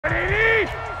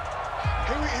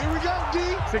D.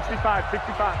 65,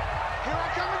 65. Here I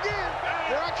come again.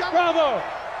 Here I come. Bravo.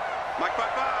 Mike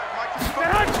 5-5. Mike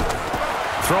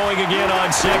 65. Throwing again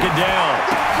on second down.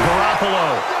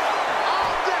 Garoppolo.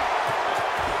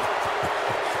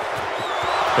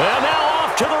 And now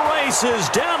off to the races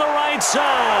down the right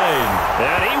side.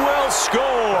 And he will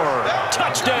score.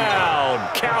 Touchdown,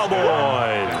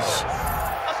 Cowboys.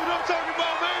 That's what I'm talking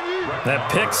about, baby.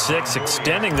 That pick six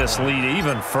extending this lead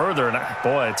even further. And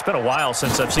boy, it's been a while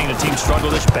since I've seen a team struggle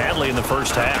this badly in the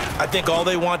first half. I think all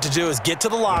they want to do is get to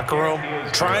the locker room,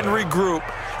 try and regroup,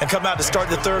 and come out to start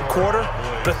the third quarter.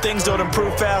 But if things don't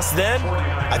improve fast then,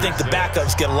 I think the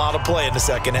backups get a lot of play in the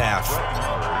second half.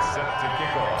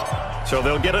 So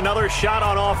they'll get another shot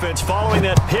on offense following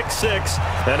that pick six.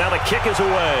 And now the kick is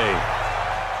away.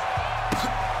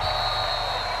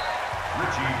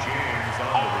 Richie James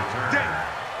on the return.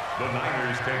 The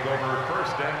Niners take over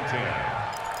 1st and 10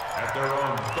 at their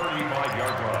own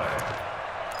 35-yard line.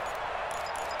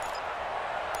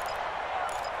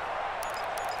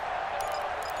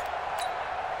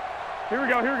 Here we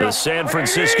go, here we go. The San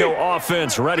Francisco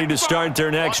offense ready to start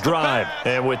their next drive.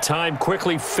 And with time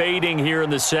quickly fading here in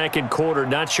the second quarter,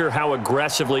 not sure how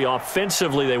aggressively,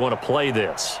 offensively they want to play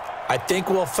this. I think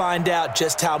we'll find out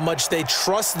just how much they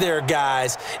trust their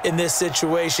guys in this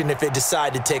situation if they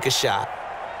decide to take a shot.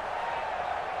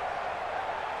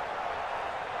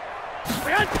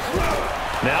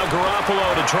 Now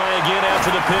Garoppolo to try again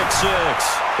after the pick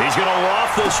six. He's going to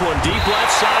loft this one deep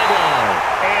left sideline.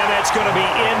 And that's going to be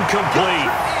incomplete.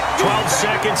 12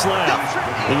 seconds left.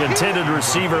 The intended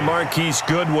receiver, Marquise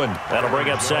Goodwin. That'll bring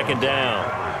up second down.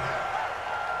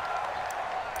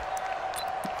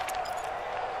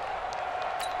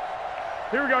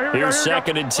 Here we go, here we go. Here's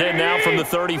second and 10 now from the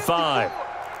 35.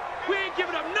 We ain't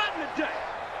giving up nothing today.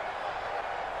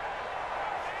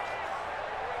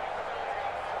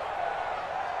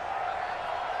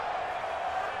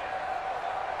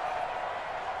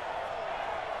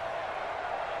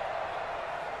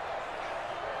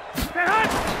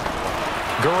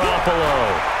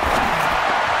 Garoppolo.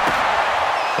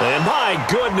 And my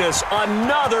goodness,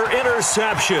 another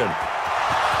interception.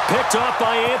 Picked off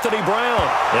by Anthony Brown.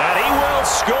 And he will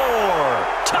score.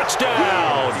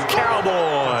 Touchdown,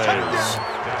 Cowboys.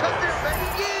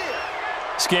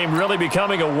 This game really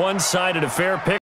becoming a one-sided affair.